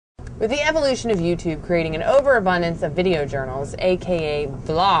With the evolution of YouTube creating an overabundance of video journals, aka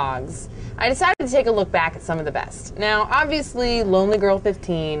vlogs, I decided to take a look back at some of the best. Now, obviously, Lonely Girl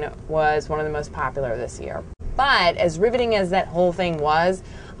 15 was one of the most popular this year. But as riveting as that whole thing was,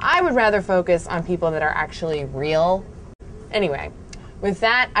 I would rather focus on people that are actually real. Anyway, with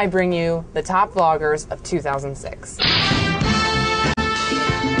that, I bring you the top vloggers of 2006.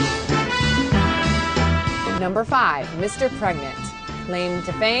 Number 5, Mr. Pregnant. Claim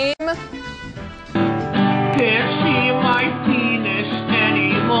to fame. Can't see my penis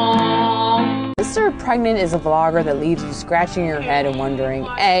anymore. Mr. Pregnant is a vlogger that leaves you scratching your head and wondering,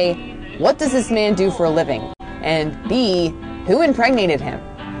 A, what does this man do for a living? And B, who impregnated him?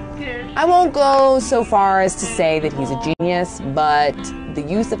 I won't go so far as to say that he's a genius, but the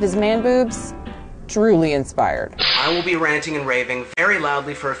use of his man boobs, truly inspired. I will be ranting and raving very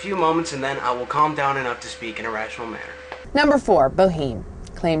loudly for a few moments, and then I will calm down enough to speak in a rational manner. Number 4, Boheme.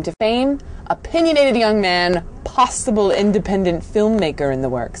 Claim to fame, opinionated young man, possible independent filmmaker in the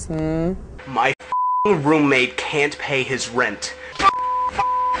works. My roommate can't pay his rent.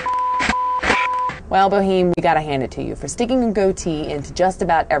 Well, Boheme, we gotta hand it to you for sticking a goatee into just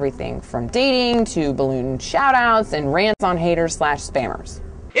about everything, from dating to balloon shoutouts and rants on haters/spammers.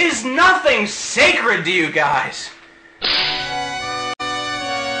 Is nothing sacred to you guys?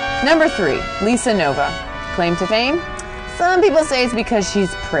 Number 3, Lisa Nova. Claim to fame? Some people say it's because she's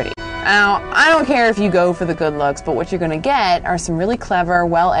pretty. Now, I don't care if you go for the good looks, but what you're gonna get are some really clever,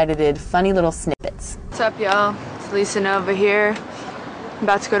 well-edited, funny little snippets. What's up, y'all? It's Lisa Nova here. I'm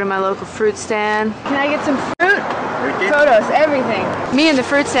about to go to my local fruit stand. Can I get some fruit? Photos, everything. Me and the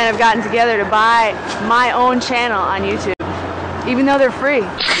fruit stand have gotten together to buy my own channel on YouTube, even though they're free.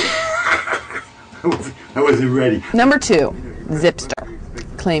 I wasn't ready. Number 2,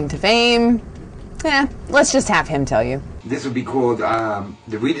 Zipster. Claim to fame? Let's just have him tell you. This will be called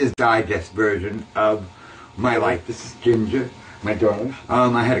the Reader's Digest version of my life. This is Ginger, my daughter.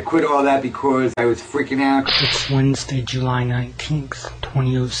 I had to quit all that because I was freaking out. It's Wednesday, July 19th,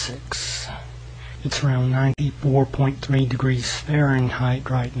 2006. It's around 94.3 degrees Fahrenheit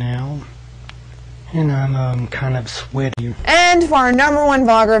right now. And I'm kind of sweaty. And for our number 1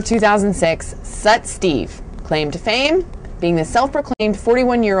 vlogger of 2006, Sut Steve. Claim to fame? Being the self-proclaimed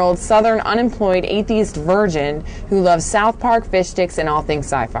 41-year-old Southern unemployed atheist virgin who loves South Park, fish sticks, and all things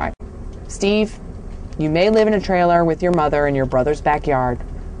sci-fi. Steve, you may live in a trailer with your mother in your brother's backyard,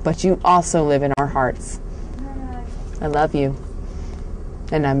 but you also live in our hearts. I love you.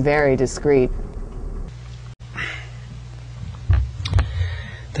 And I'm very discreet.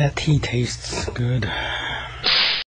 That tea tastes good.